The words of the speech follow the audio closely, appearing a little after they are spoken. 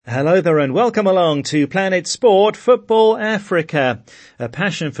Hello there and welcome along to Planet Sport Football Africa, a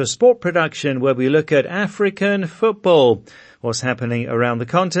passion for sport production where we look at African football, what's happening around the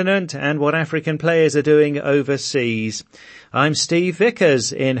continent and what African players are doing overseas. I'm Steve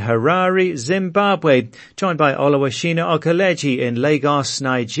Vickers in Harare, Zimbabwe, joined by Oluwashina Okoleji in Lagos,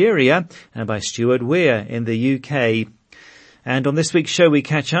 Nigeria, and by Stuart Weir in the UK. And on this week's show we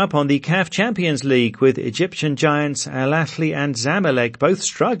catch up on the CAF Champions League with Egyptian giants Ahly and Zamalek both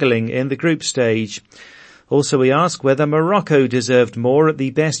struggling in the group stage. Also we ask whether Morocco deserved more at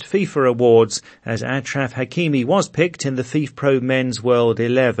the Best FIFA Awards, as Achraf Hakimi was picked in the Fifpro Men's World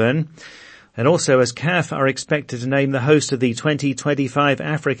 11. And also as CAF are expected to name the host of the 2025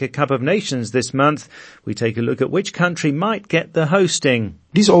 Africa Cup of Nations this month, we take a look at which country might get the hosting.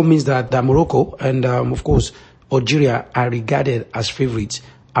 This all means that Morocco and of course Algeria are regarded as favourites,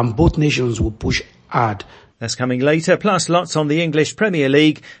 and both nations will push hard. That's coming later, plus lots on the English Premier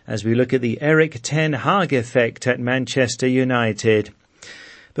League as we look at the Erik Haag effect at Manchester United.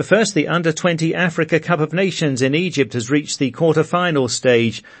 But first, the Under-20 Africa Cup of Nations in Egypt has reached the quarter-final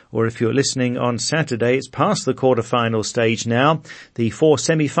stage, or if you're listening on Saturday, it's past the quarter-final stage now. The 4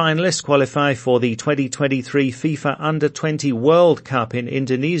 semi-finalists qualify for the 2023 FIFA Under-20 World Cup in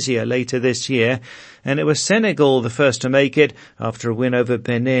Indonesia later this year, and it was Senegal the first to make it after a win over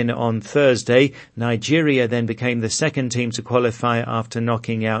Benin on Thursday. Nigeria then became the second team to qualify after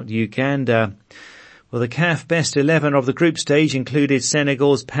knocking out Uganda. Well, the CAF Best 11 of the group stage included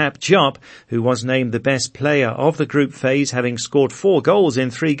Senegal's Pap Diop, who was named the best player of the group phase, having scored 4 goals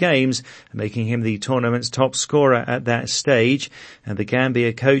in 3 games, making him the tournament's top scorer at that stage. And the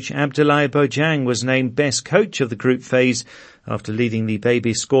Gambia coach Abdoulaye Bojang was named best coach of the group phase after leading the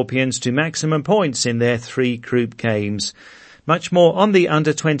Baby Scorpions to maximum points in their 3 group games. Much more on the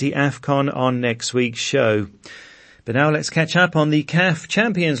Under-20 AFCON on next week's show. But now let's catch up on the CAF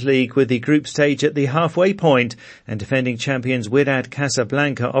Champions League with the group stage at the halfway point, and defending champions Wydad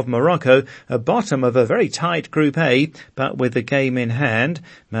Casablanca of Morocco are bottom of a very tight Group A, but with the game in hand.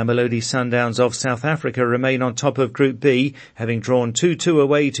 Mamelodi Sundowns of South Africa remain on top of Group B, having drawn 2-2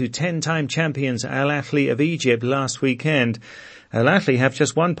 away to 10-time champions Al Ahly of Egypt last weekend. Al Ahly have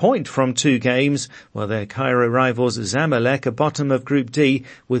just 1 point from 2 games, while their Cairo rivals Zamalek are bottom of Group D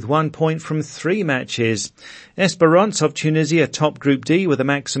with 1 point from 3 matches. Esperance of Tunisia top Group D with a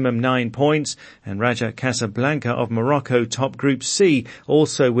maximum 9 points, and Raja Casablanca of Morocco top Group C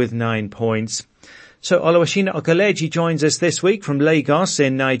also with 9 points. So Oluwashina Okoleji joins us this week from Lagos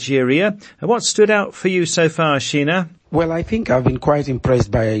in Nigeria. And what stood out for you so far, Shina? Well, I think I've been quite impressed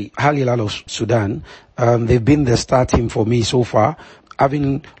by Al Hilal of Sudan. They've been the star team for me so far.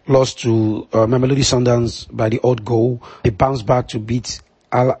 Having lost to Mamelodi Sundowns by the odd goal, they bounced back to beat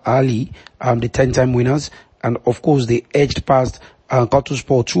Al Ahly, the 10-time winners. And of course, they edged past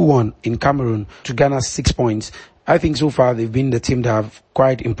Kotuspor 2-1 in Cameroon to garner 6 points. I think so far they've been the team that have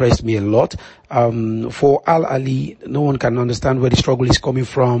quite impressed me a lot. For Al Ahly, no one can understand where the struggle is coming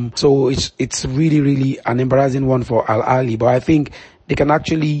from. So it's really an embarrassing one for Al Ahly. But I think they can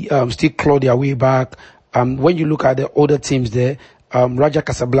actually still claw their way back. When you look at the other teams there, Raja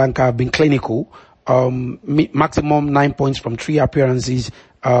Casablanca have been clinical. Maximum 9 points from 3 appearances.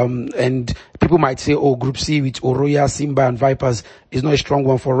 And people might say, Group C with Oroya, Simba and Vipers is not a strong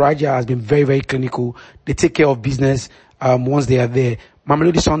one. For Raja has been very clinical. They take care of business, once they are there.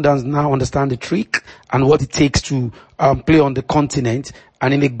 Mamelodi Sundowns now understand the trick and what it takes to, play on the continent.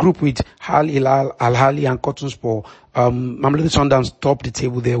 And in a group with Al Hilal, Al Ahly and Kotuspor, Mamelodi Sundowns top the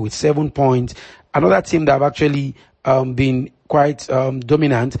table there with 7 points. Another team that have actually, been quite,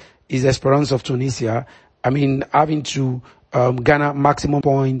 dominant is Esperance of Tunisia. I mean, having to, Ghana maximum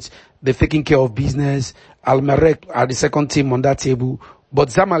points. They're taking care of business. Al Merrek are the second team on that table. But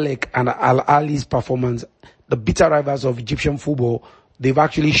Zamalek and Al Ahly's performance, the bitter rivals of Egyptian football, they've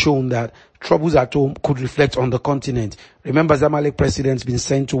actually shown that troubles at home could reflect on the continent. Remember, Zamalek president's been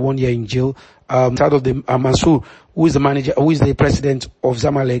sent to 1 year in jail. Out of the Mansour, who is the president of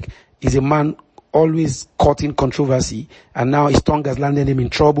Zamalek, is a man always caught in controversy, and now his tongue has landed him in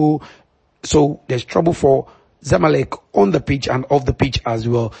trouble. So there's trouble for Zamalek on the pitch and off the pitch as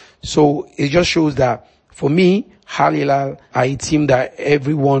well. So it just shows that for me, Al Hilal are a team that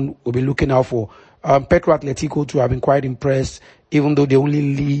everyone will be looking out for. Petro Atletico too have been quite impressed, even though they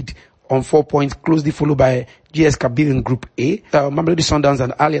only lead on 4 points, closely followed by GS Kabir in Group A. Mamelodi Sundowns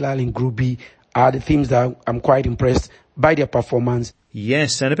and Al Hilal in Group B are the teams that I'm quite impressed by their performance.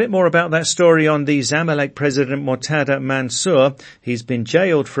 Yes, and a bit more about that story on the Zamalek president Mortada Mansour. He's been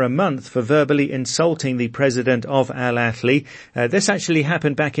jailed for a month for verbally insulting the president of Ahly. This actually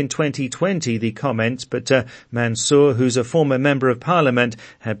happened back in 2020, the comments, but Mansour, who's a former member of parliament,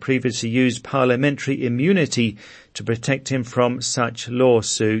 had previously used parliamentary immunity to protect him from such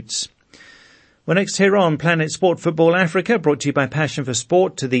lawsuits. Well, next here on Planet Sport Football Africa, brought to you by Passion for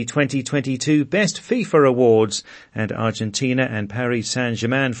Sport, to the 2022 Best FIFA Awards. And Argentina and Paris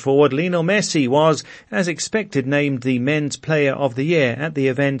Saint-Germain forward Lionel Messi was, as expected, named the Men's Player of the Year at the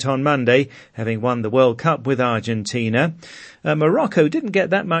event on Monday, having won the World Cup with Argentina. Morocco didn't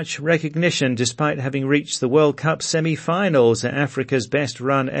get that much recognition despite having reached the World Cup semi-finals, Africa's best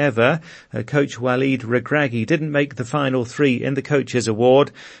run ever. Coach Walid Regragui didn't make the final three in the Coaches'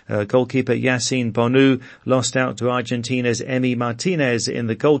 Award. Goalkeeper Yassine Bonu lost out to Argentina's Emi Martinez in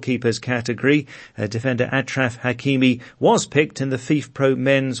the goalkeepers category. Defender Achraf Hakimi was picked in the Fifpro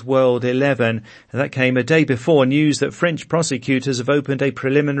Men's World 11. That came a day before news that French prosecutors have opened a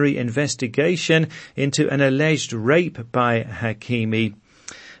preliminary investigation into an alleged rape by Hakimi.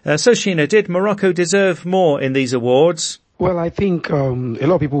 So, Sheena, did Morocco deserve more in these awards? Well, I think a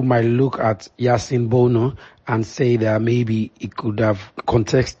lot of people might look at Yassine Bono and say that maybe he could have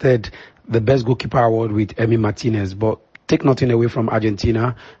contested the Best Goalkeeper Award with Emi Martinez, but take nothing away from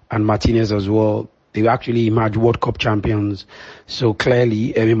Argentina and Martinez as well. They actually emerged World Cup champions. So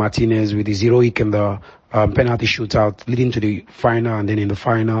clearly, Emi Martinez with his heroic in the penalty shootout leading to the final, and then in the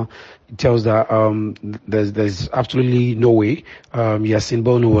final, it tells that there's absolutely no way Yassine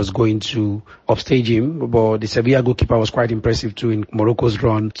Bono was going to upstage him. But the Sevilla goalkeeper was quite impressive too in Morocco's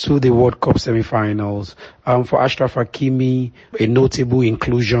run to the World Cup semi-finals. For Achraf Hakimi, a notable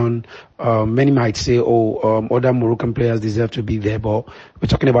inclusion. Many might say, other Moroccan players deserve to be there, but we're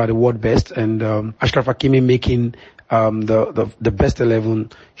talking about the world best, and Achraf Hakimi making the best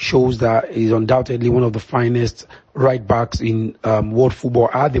 11 shows that he's undoubtedly one of the finest right backs in world football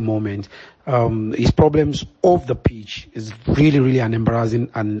at the moment. His problems off the pitch is really an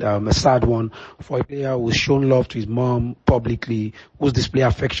embarrassing and a sad one for a player who's shown love to his mom publicly, who's displayed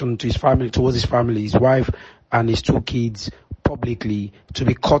affection to his family, towards his family, his wife and his two kids publicly. To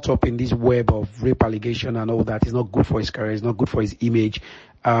be caught up in this web of rape allegation and all that is not good for his career, it's not good for his image.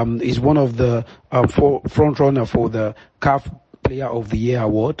 He's one of the front runner for the CAF Player of the Year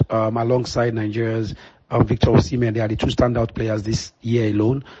award, alongside Nigeria's Victor Osimhen. They are the two standout players this year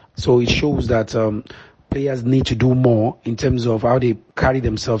alone. So it shows that players need to do more in terms of how they carry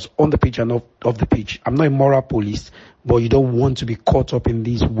themselves on the pitch and off the pitch. I'm not a moral police, but you don't want to be caught up in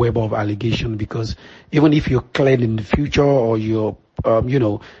this web of allegation, because even if you're cleared in the future or you're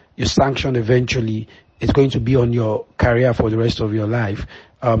sanctioned eventually, it's going to be on your career for the rest of your life.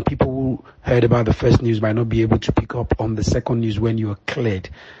 People who heard about the first news might not be able to pick up on the second news when you are cleared.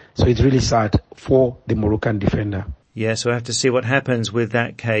 So it's really sad for the Moroccan defender. Yes, we'll have to see what happens with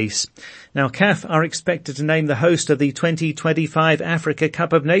that case. Now, CAF are expected to name the host of the 2025 Africa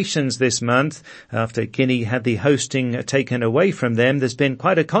Cup of Nations this month. After Guinea had the hosting taken away from them, there's been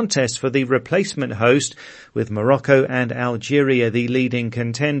quite a contest for the replacement host, with Morocco and Algeria the leading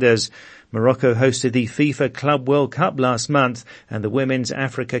contenders. Morocco hosted the FIFA Club World Cup last month and the Women's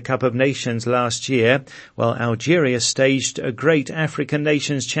Africa Cup of Nations last year, while Algeria staged a Great African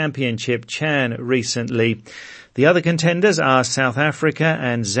Nations Championship, CHAN, recently. The other contenders are South Africa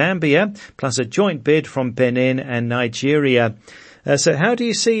and Zambia, plus a joint bid from Benin and Nigeria. So how do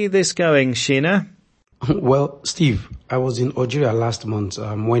you see this going, Sheena? Well, Steve, I was in Algeria last month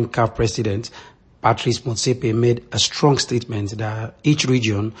when CAF President Patrice Motsepe made a strong statement that each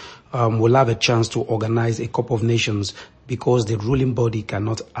region will have a chance to organize a Cup of Nations because the ruling body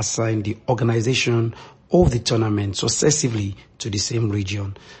cannot assign the organization of the tournament successively to the same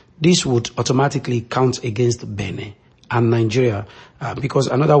region. This would automatically count against Benin and Nigeria because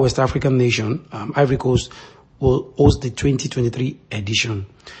another West African nation, Ivory Coast, will host the 2023 edition.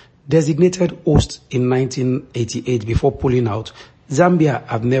 Designated host in 1988 before pulling out, Zambia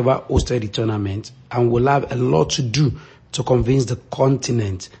have never hosted the tournament and will have a lot to do to convince the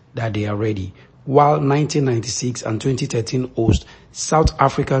continent that they are ready. While 1996 and 2013 host, South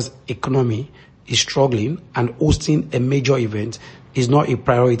Africa's economy is struggling and hosting a major event is not a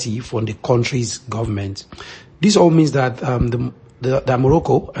priority for the country's government. This all means that that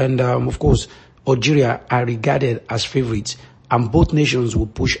Morocco and of course Algeria are regarded as favorites, and both nations will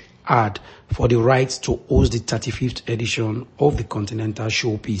push hard for the right to host the 35th edition of the Continental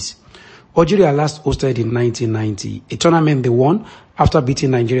Showpiece. Algeria last hosted in 1990, a tournament they won after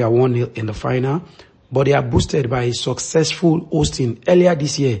beating Nigeria 1-0 in the final, but they are boosted by a successful hosting earlier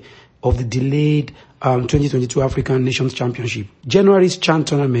this year of the delayed 2022 African Nations Championship. January's CHAN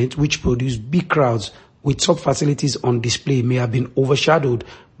tournament, which produced big crowds with top facilities on display, may have been overshadowed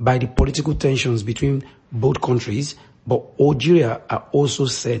by the political tensions between both countries, but Algeria are also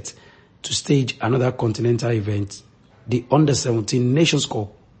set to stage another continental event, the Under-17 Nations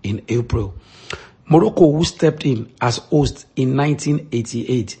Cup in April. Morocco, who stepped in as host in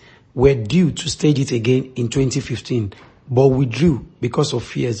 1988, were due to stage it again in 2015, but withdrew because of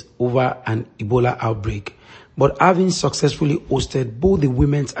fears over an Ebola outbreak. But having successfully hosted both the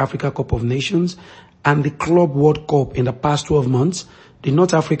Women's Africa Cup of Nations and the Club World Cup in the past 12 months, the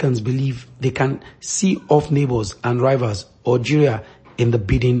North Africans believe they can see off neighbors and rivals Algeria in the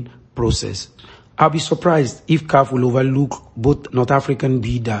bidding process. I'll be surprised if CAF will overlook both North African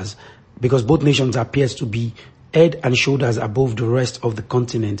bidders, because both nations appear to be head and shoulders above the rest of the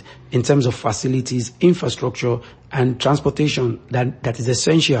continent in terms of facilities, infrastructure, and transportation that is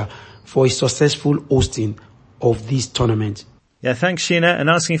essential for a successful hosting of this tournament. Yeah, thanks, Sheena, and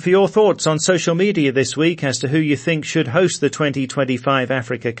asking for your thoughts on social media this week as to who you think should host the 2025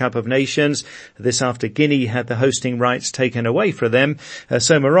 Africa Cup of Nations. This after Guinea had the hosting rights taken away from them.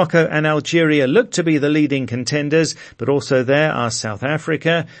 So Morocco and Algeria look to be the leading contenders, but also there are South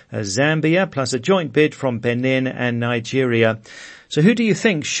Africa, Zambia, plus a joint bid from Benin and Nigeria. So who do you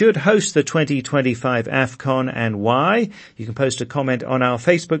think should host the 2025 AFCON and why? You can post a comment on our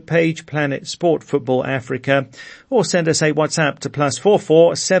Facebook page, Planet Sport Football Africa, or send us a WhatsApp to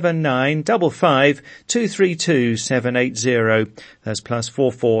 +44 7955 232 780. That's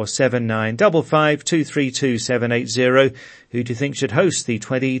 +44 7955 232 780. Who do you think should host the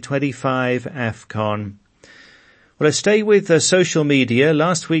 2025 AFCON? Well, let's stay with social media.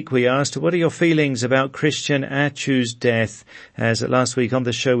 Last week we asked, what are your feelings about Christian Atou's death? As last week on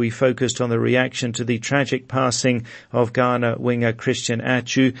the show we focused on the reaction to the tragic passing of Ghana winger Christian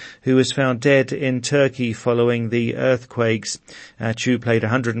Attou, who was found dead in Turkey following the earthquakes. Attou played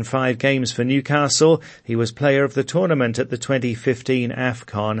 105 games for Newcastle. He was player of the tournament at the 2015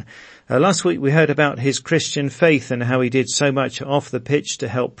 AFCON. Last week we heard about his Christian faith and how he did so much off the pitch to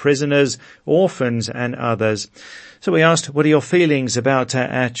help prisoners, orphans and others. So we asked, what are your feelings about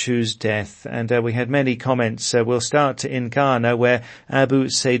Atou's death? And we had many comments. We'll start in Ghana, where Abu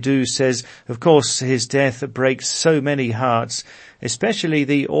Seydou says, of course, his death breaks so many hearts, especially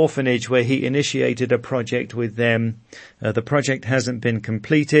the orphanage where he initiated a project with them. The project hasn't been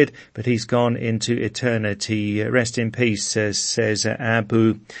completed, but he's gone into eternity. Rest in peace, says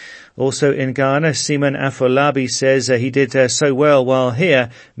Abu. Also in Ghana, Simon Afolabi says he did so well while here.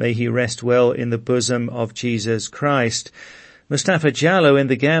 May he rest well in the bosom of Jesus Christ. Mustafa Jallo in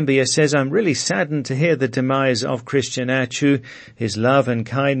the Gambia says, I'm really saddened to hear the demise of Christian Attou. His love and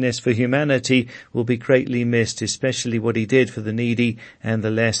kindness for humanity will be greatly missed, especially what he did for the needy and the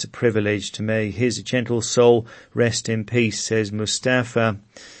less privileged. May his gentle soul rest in peace, says Mustafa.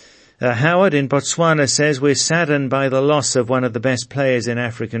 Howard in Botswana says, we're saddened by the loss of one of the best players in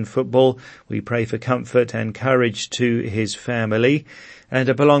African football. We pray for comfort and courage to his family. And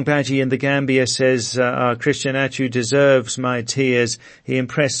Balong Baji in the Gambia says, Christian Attou deserves my tears. He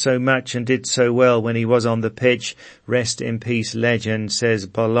impressed so much and did so well when he was on the pitch. Rest in peace, legend, says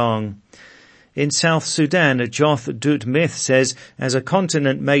Balong. In South Sudan, Joth Dut Myth says, as a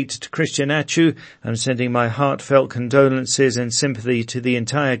continent mate to Christian Attou, I'm sending my heartfelt condolences and sympathy to the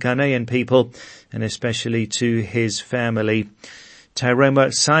entire Ghanaian people, and especially to his family.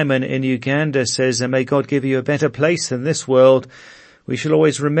 Tyroma Simon in Uganda says, may God give you a better place than this world. We shall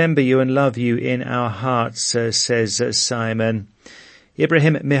always remember you and love you in our hearts, says Simon.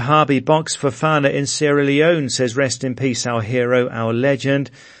 Ibrahim Mihabi Box Fofana in Sierra Leone says, rest in peace, our hero, our legend.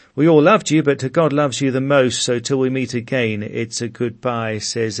 We all loved you, but God loves you the most, so till we meet again, it's a goodbye,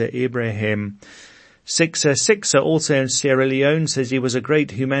 says Ibrahim. Sixer also in Sierra Leone says he was a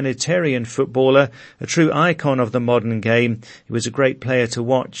great humanitarian footballer, a true icon of the modern game. He was a great player to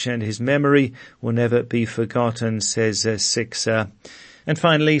watch, and his memory will never be forgotten, says Sixer. And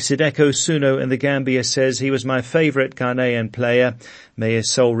finally, Sideko Suno in the Gambia says, he was my favourite Ghanaian player. May his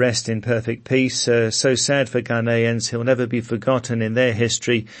soul rest in perfect peace. So sad for Ghanaians. He'll never be forgotten in their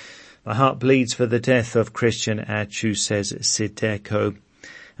history. My heart bleeds for the death of Christian Attou, says Sideko.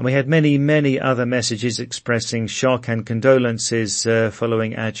 And we had many, many other messages expressing shock and condolences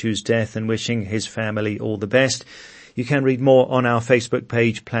following Atou's death and wishing his family all the best. You can read more on our Facebook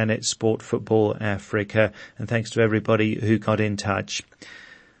page, Planet Sport Football Africa. And thanks to everybody who got in touch.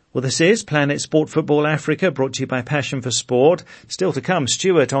 Well, this is Planet Sport Football Africa, brought to you by Passion for Sport. Still to come,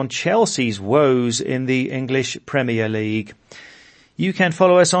 Stuart on Chelsea's woes in the English Premier League. You can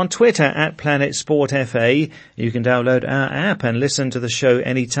follow us on Twitter at Planet Sport FA. You can download our app and listen to the show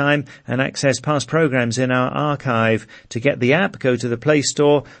anytime and access past programs in our archive. To get the app, go to the Play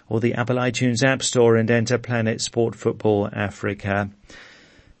Store or the Apple iTunes App Store and enter Planet Sport Football Africa.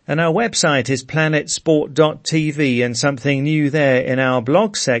 And our website is planetsport.tv, and something new there in our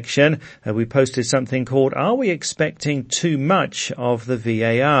blog section. We posted something called Are We Expecting Too Much of the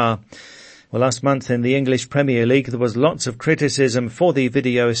VAR? Well, last month in the English Premier League, there was lots of criticism for the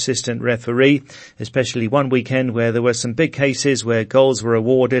video assistant referee, especially one weekend where there were some big cases where goals were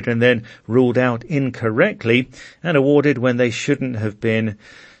awarded and then ruled out incorrectly and awarded when they shouldn't have been.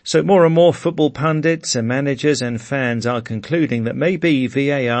 So more and more football pundits and managers and fans are concluding that maybe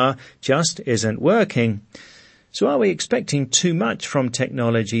VAR just isn't working. So are we expecting too much from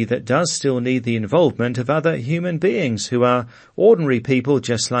technology that does still need the involvement of other human beings who are ordinary people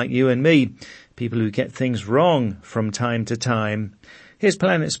just like you and me, people who get things wrong from time to time? Here's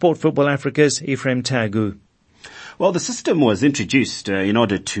Planet Sport Football Africa's Ephraim Tagu. Well, the system was introduced in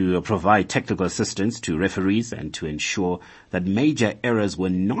order to provide technical assistance to referees and to ensure that major errors were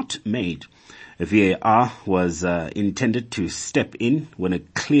not made. VAR was intended to step in when a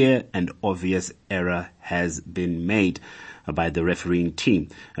clear and obvious error has been made by the refereeing team,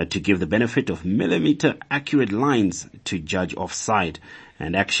 to give the benefit of millimeter accurate lines to judge offside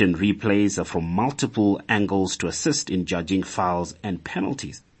and action replays from multiple angles to assist in judging fouls and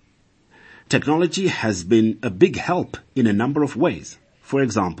penalties. Technology has been a big help in a number of ways. For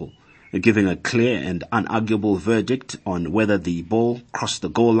example, giving a clear and unarguable verdict on whether the ball crossed the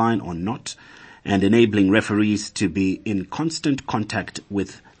goal line or not, and enabling referees to be in constant contact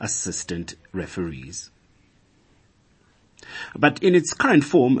with assistant referees. But in its current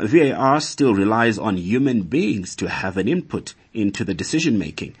form, VAR still relies on human beings to have an input into the decision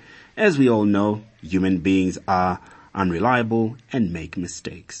making. As we all know, human beings are unreliable and make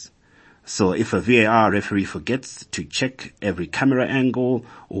mistakes. So if a VAR referee forgets to check every camera angle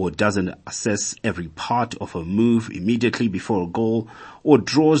or doesn't assess every part of a move immediately before a goal or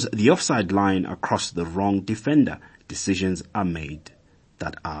draws the offside line across the wrong defender, decisions are made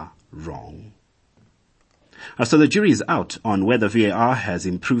that are wrong. So the jury is out on whether VAR has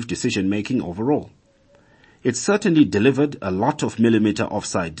improved decision making overall. It certainly delivered a lot of millimeter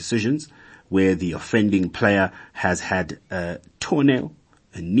offside decisions where the offending player has had a toenail,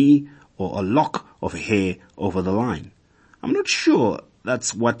 a knee, or a lock of hair over the line. I'm not sure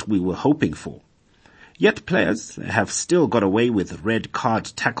that's what we were hoping for. Yet players have still got away with red card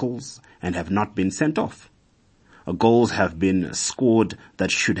tackles and have not been sent off. Goals have been scored that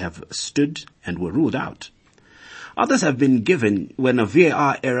should have stood and were ruled out. Others have been given when a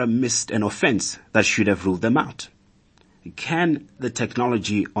VAR error missed an offence that should have ruled them out. Can the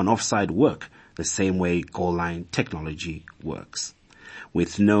technology on offside work the same way goal line technology works,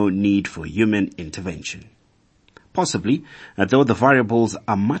 with no need for human intervention? Possibly, though the variables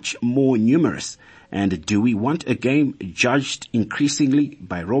are much more numerous. And do we want a game judged increasingly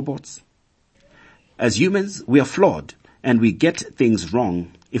by robots? As humans, we are flawed and we get things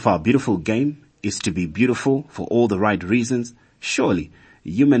wrong. If our beautiful game is to be beautiful for all the right reasons, surely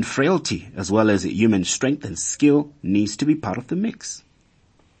human frailty as well as human strength and skill needs to be part of the mix.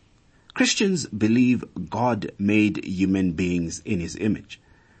 Christians believe God made human beings in his image,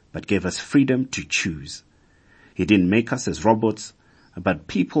 but gave us freedom to choose. He didn't make us as robots, but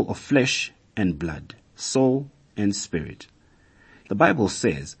people of flesh and blood, soul and spirit. The Bible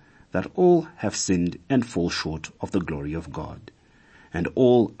says that all have sinned and fall short of the glory of God, and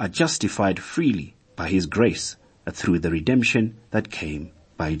all are justified freely by his grace through the redemption that came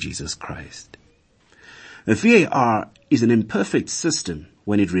by Jesus Christ. The VAR is an imperfect system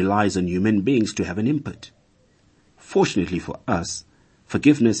when it relies on human beings to have an input. Fortunately for us,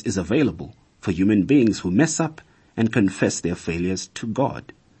 forgiveness is available for human beings who mess up and confess their failures to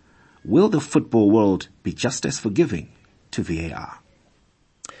God. Will the football world be just as forgiving to VAR?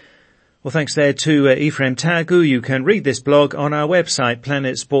 Well, thanks there to Ephraim Tagu. You can read this blog on our website,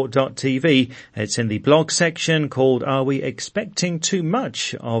 planetsport.tv. It's in the blog section called Are We Expecting Too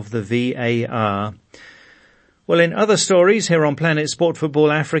Much of the VAR? Well, in other stories here on Planet Sport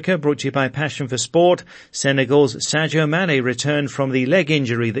Football Africa, brought to you by Passion for Sport, Senegal's Sadio Mane returned from the leg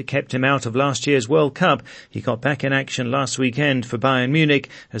injury that kept him out of last year's World Cup. He got back in action last weekend for Bayern Munich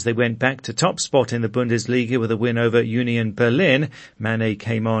as they went back to top spot in the Bundesliga with a win over Union Berlin. Mane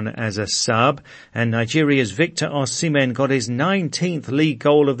came on as a sub, and Nigeria's Victor Osimhen got his 19th league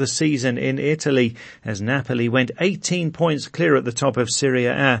goal of the season in Italy as Napoli went 18 points clear at the top of Serie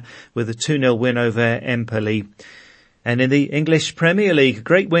A with a 2-0 win over Empoli. And in the English Premier League,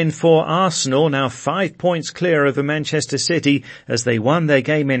 great win for Arsenal, now 5 points clear over Manchester City as they won their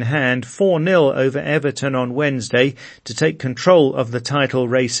game in hand 4-0 over Everton on Wednesday to take control of the title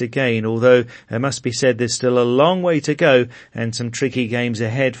race again, although it must be said there's still a long way to go and some tricky games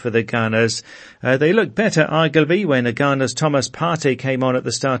ahead for the Gunners. They looked better arguably when the Gunners' Thomas Partey came on at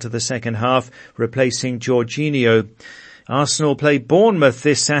the start of the second half, replacing Jorginho. Arsenal play Bournemouth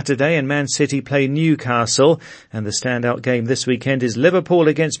this Saturday and Man City play Newcastle, and the standout game this weekend is Liverpool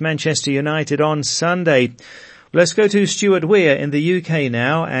against Manchester United on Sunday. Let's go to Stuart Weir in the UK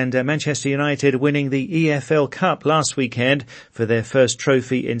now, and Manchester United winning the EFL Cup last weekend for their first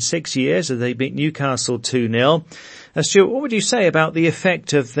trophy in 6 years as they beat Newcastle 2-0. Stuart, what would you say about the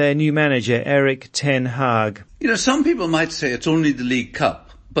effect of their new manager, Erik ten Haag? Some people might say it's only the League Cup.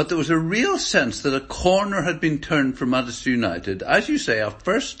 But there was a real sense that a corner had been turned for Manchester United. As you say, our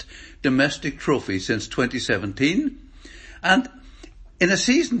first domestic trophy since 2017. And in a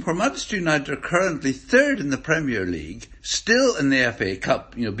season where Manchester United are currently third in the Premier League, still in the FA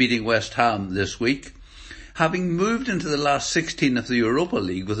Cup, beating West Ham this week, having moved into the last 16 of the Europa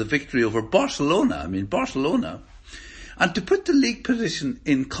League with a victory over Barcelona. Barcelona. And to put the league position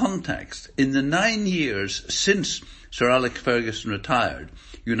in context, in the 9 years since Sir Alex Ferguson retired,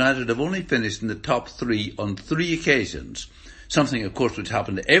 United have only finished in the top 3 on 3 occasions, something of course which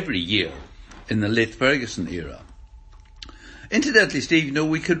happened every year in the late Ferguson era. Incidentally, Steve,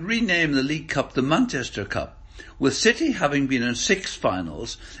 we could rename the League Cup the Manchester Cup, with City having been in 6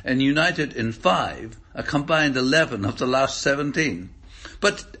 finals and United in 5, a combined 11 of the last 17.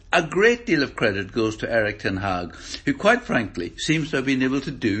 But a great deal of credit goes to Erik ten Hag, who quite frankly seems to have been able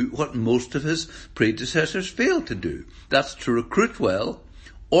to do what most of his predecessors failed to do. That's to recruit well,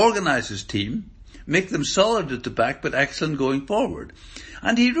 organise his team, make them solid at the back but excellent going forward.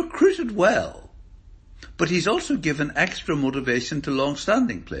 And he recruited well. But he's also given extra motivation to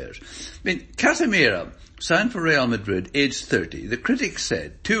long-standing players. Casemiro signed for Real Madrid, aged 30. The critics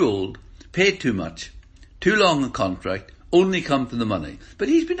said, too old, paid too much, too long a contract, only come for the money. But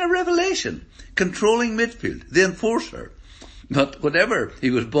he's been a revelation, controlling midfield, the enforcer. But whatever he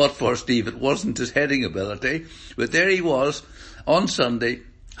was bought for, Steve, it wasn't his heading ability. But there he was on Sunday,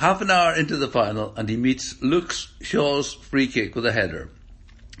 half an hour into the final, and he meets Luke Shaw's free kick with a header.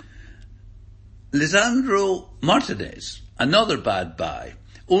 Lisandro Martinez, another bad buy,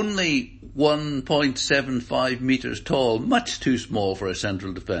 only 1.75 metres tall, much too small for a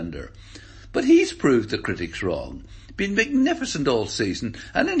central defender. But he's proved the critics wrong. Been magnificent all season,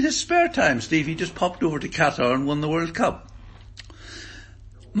 and in his spare time, Steve, he just popped over to Qatar and won the World Cup.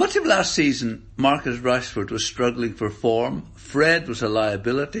 Much of last season, Marcus Rashford was struggling for form, Fred was a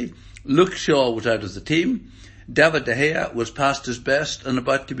liability, Luke Shaw was out of the team, David De Gea was past his best and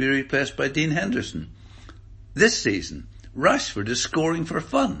about to be replaced by Dean Henderson. This season, Rashford is scoring for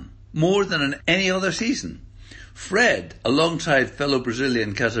fun, more than in any other season. Fred, alongside fellow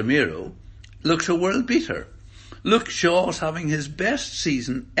Brazilian Casemiro, looks a world beater. Luke Shaw's having his best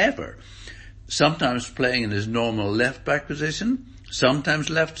season ever, sometimes playing in his normal left-back position, sometimes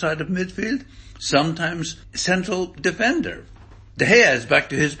left side of midfield, sometimes central defender. De Gea is back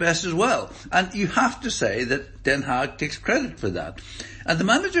to his best as well, and you have to say that ten Hag takes credit for that. And the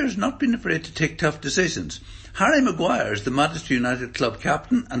manager has not been afraid to take tough decisions. Harry Maguire is the Manchester United club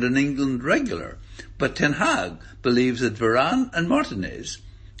captain and an England regular, but ten Hag believes that Varane and Martinez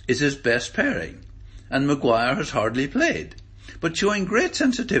is his best pairing, and Maguire has hardly played. But showing great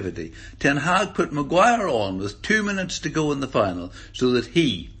sensitivity, ten Hag put Maguire on with 2 minutes to go in the final so that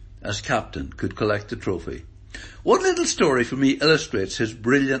he, as captain, could collect the trophy. One little story for me illustrates his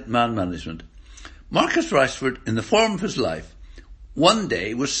brilliant man management. Marcus Rashford, in the form of his life, one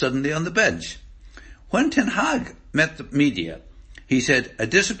day was suddenly on the bench. When ten Hag met the media, he said, a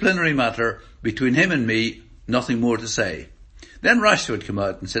disciplinary matter between him and me, nothing more to say. Then Rashford came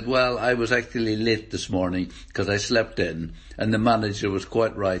out and said, well, I was actually late this morning because I slept in and the manager was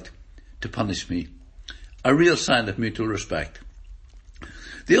quite right to punish me. A real sign of mutual respect.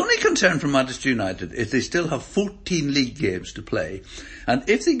 The only concern for Manchester United is they still have 14 league games to play, and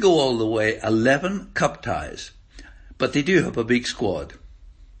if they go all the way, 11 cup ties. But they do have a big squad.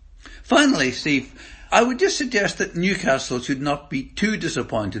 Finally, Steve, I would just suggest that Newcastle should not be too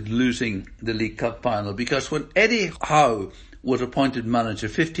disappointed losing the League Cup final, because when Eddie Howe was appointed manager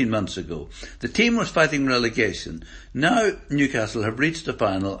 15 months ago, the team was fighting relegation. Now Newcastle have reached the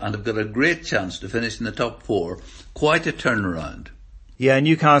final and have got a great chance to finish in the top 4. Quite a turnaround. Yeah,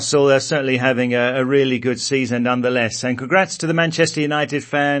 Newcastle are certainly having a really good season nonetheless. And congrats to the Manchester United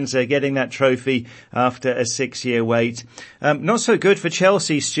fans getting that trophy after a 6-year wait. Not so good for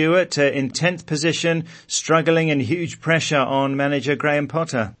Chelsea, Stuart, in 10th position, struggling and huge pressure on manager Graham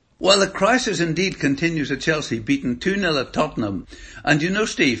Potter. Well, the crisis indeed continues at Chelsea, beaten 2-0 at Tottenham. And you know,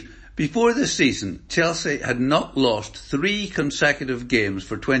 Steve, before this season, Chelsea had not lost 3 consecutive games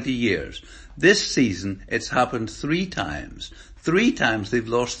for 20 years. This season, it's happened 3 times. 3 times they've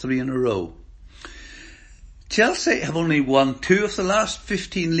lost 3 in a row. Chelsea have only won 2 of the last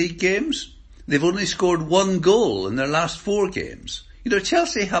 15 league games. They've only scored 1 goal in their last 4 games. You know,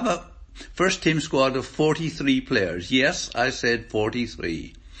 Chelsea have a first team squad of 43 players. Yes, I said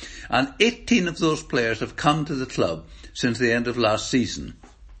 43. And 18 of those players have come to the club since the end of last season.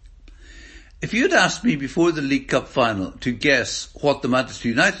 If you'd asked me before the League Cup final to guess what the Manchester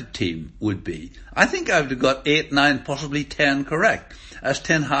United team would be, I think I would have got 8, 9, possibly 10 correct, as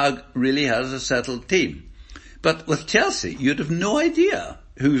Ten Hag really has a settled team. But with Chelsea, you'd have no idea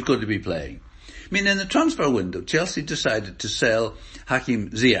who's going to be playing. I mean, in the transfer window, Chelsea decided to sell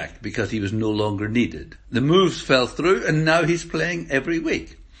Hakim Ziyech because he was no longer needed. The moves fell through and now he's playing every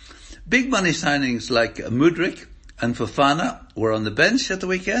week. Big money signings like Mudryk and Fofana were on the bench at the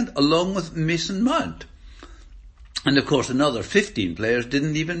weekend, along with Mason Mount. And of course another 15 players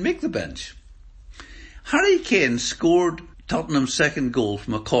didn't even make the bench. Harry Kane scored Tottenham's second goal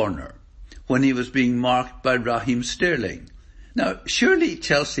from a corner when he was being marked by Raheem Sterling. Now, surely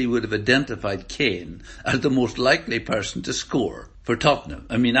Chelsea would have identified Kane as the most likely person to score for Tottenham.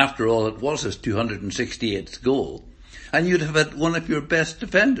 I mean, after all, it was his 268th goal. And you'd have had one of your best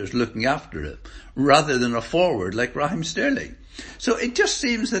defenders looking after him, rather than a forward like Raheem Sterling. So it just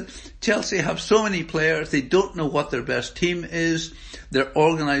seems that Chelsea have so many players, they don't know what their best team is, their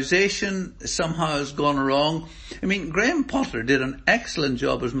organisation somehow has gone wrong. I mean, Graham Potter did an excellent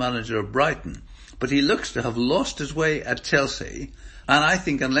job as manager of Brighton, but he looks to have lost his way at Chelsea, and I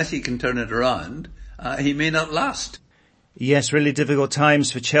think unless he can turn it around, he may not last. Yes, really difficult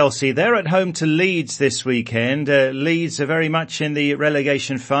times for Chelsea. They're at home to Leeds this weekend. Leeds are very much in the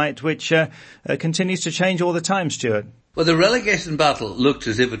relegation fight, which continues to change all the time, Stuart. Well, the relegation battle looks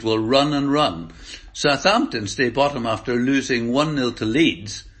as if it will run and run. Southampton stay bottom after losing 1-0 to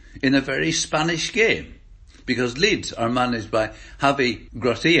Leeds in a very Spanish game, because Leeds are managed by Javi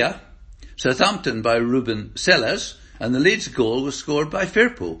Gracia, Southampton by Ruben Selles, and the Leeds goal was scored by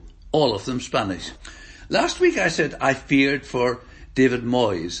Fifpro, all of them Spanish. Last week I said I feared for David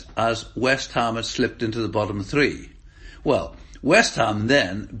Moyes as West Ham had slipped into the bottom 3. Well, West Ham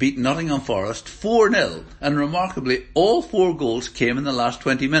then beat Nottingham Forest 4-0, and remarkably all 4 goals came in the last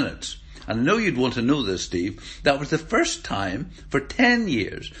 20 minutes. And I know you'd want to know this, Steve. That was the first time for 10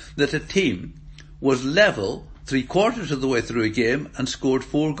 years that a team was level 3/4 of the way through a game and scored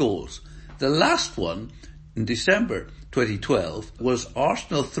 4 goals. The last one, in December 2012, was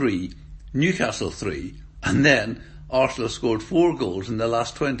Arsenal 3, Newcastle 3, and then Arsenal scored 4 goals in the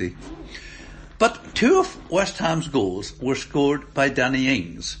last 20. But 2 of West Ham's goals were scored by Danny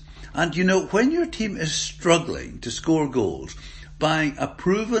Ings. And you know, when your team is struggling to score goals, buying a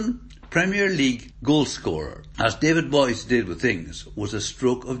proven Premier League goal scorer, as David Moyes did with Ings, was a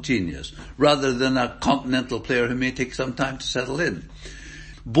stroke of genius, rather than a continental player who may take some time to settle in.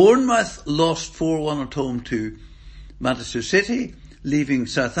 Bournemouth lost 4-1 at home to Manchester City, leaving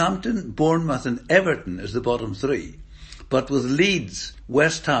Southampton, Bournemouth and Everton as the bottom 3. But with Leeds,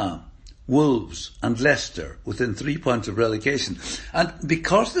 West Ham, Wolves and Leicester within 3 points of relegation. And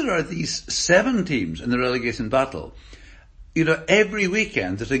because there are these 7 teams in the relegation battle, you know, every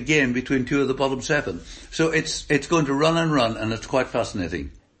weekend there's a game between 2 of the bottom 7. So it's going to run and run, and it's quite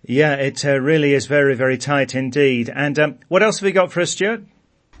fascinating. Yeah, it really is very, very tight indeed. And what else have we got for us, Stuart?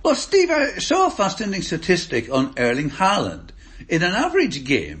 Well, Steve, I saw a fascinating statistic on Erling Haaland. In an average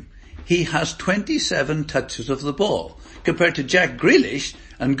game, he has 27 touches of the ball, compared to Jack Grealish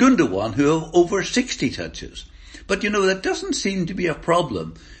and Gundogan, who have over 60 touches. But you know, that doesn't seem to be a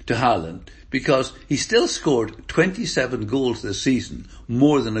problem to Haaland, because he still scored 27 goals this season,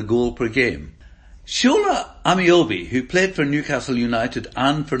 more than a goal per game. Shola Amiobi, who played for Newcastle United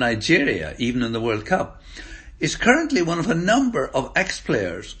and for Nigeria, even in the World Cup, is currently one of a number of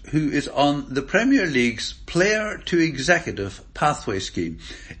ex-players who is on the Premier League's player-to-executive pathway scheme.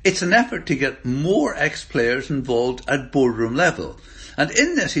 It's an effort to get more ex-players involved at boardroom level. And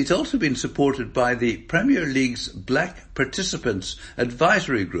in this, he's also been supported by the Premier League's Black Participants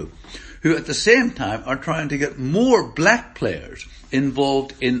Advisory Group, who at the same time are trying to get more black players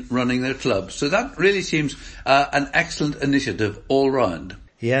involved in running their clubs. So that really seems an excellent initiative all round.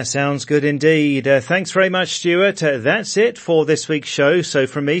 Yeah, sounds good indeed. Thanks very much, Stuart. That's it for this week's show. So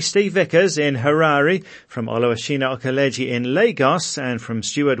from me, Steve Vickers in Harare, from Oluwashina Okeleji in Lagos, and from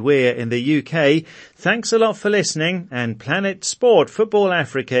Stuart Weir in the UK, thanks a lot for listening. And Planet Sport Football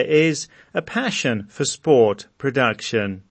Africa is a passion for sport production.